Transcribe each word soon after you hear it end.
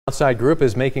Outside Group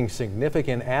is making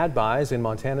significant ad buys in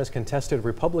Montana's contested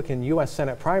Republican U.S.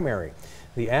 Senate primary.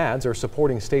 The ads are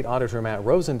supporting State Auditor Matt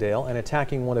Rosendale and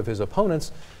attacking one of his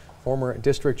opponents, former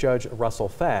District Judge Russell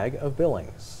Fagg of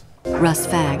Billings. Russ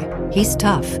Fagg, he's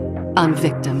tough on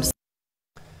victims.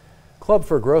 Club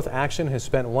for Growth Action has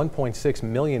spent $1.6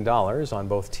 million on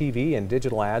both TV and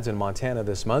digital ads in Montana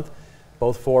this month,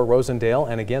 both for Rosendale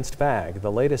and against Fagg.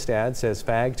 The latest ad says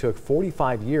Fagg took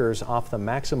 45 years off the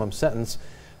maximum sentence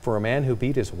for a man who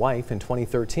beat his wife in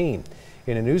 2013.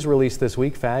 In a news release this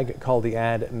week, Fagg called the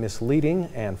ad misleading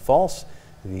and false.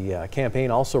 The campaign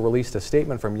also released a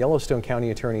statement from Yellowstone County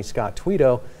Attorney Scott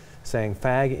Tweedo saying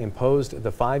Fagg imposed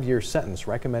the 5-year sentence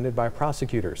recommended by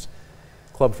prosecutors.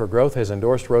 Club for Growth has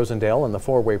endorsed Rosendale in the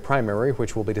four-way primary,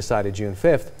 which will be decided June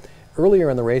 5th. Earlier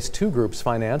in the race, two groups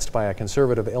financed by a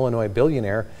conservative Illinois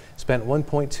billionaire spent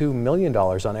 $1.2 million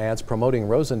on ads promoting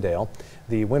Rosendale.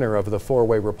 The winner of the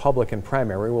four-way Republican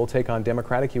primary will take on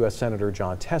Democratic U.S. Senator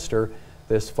Jon Tester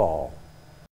this fall.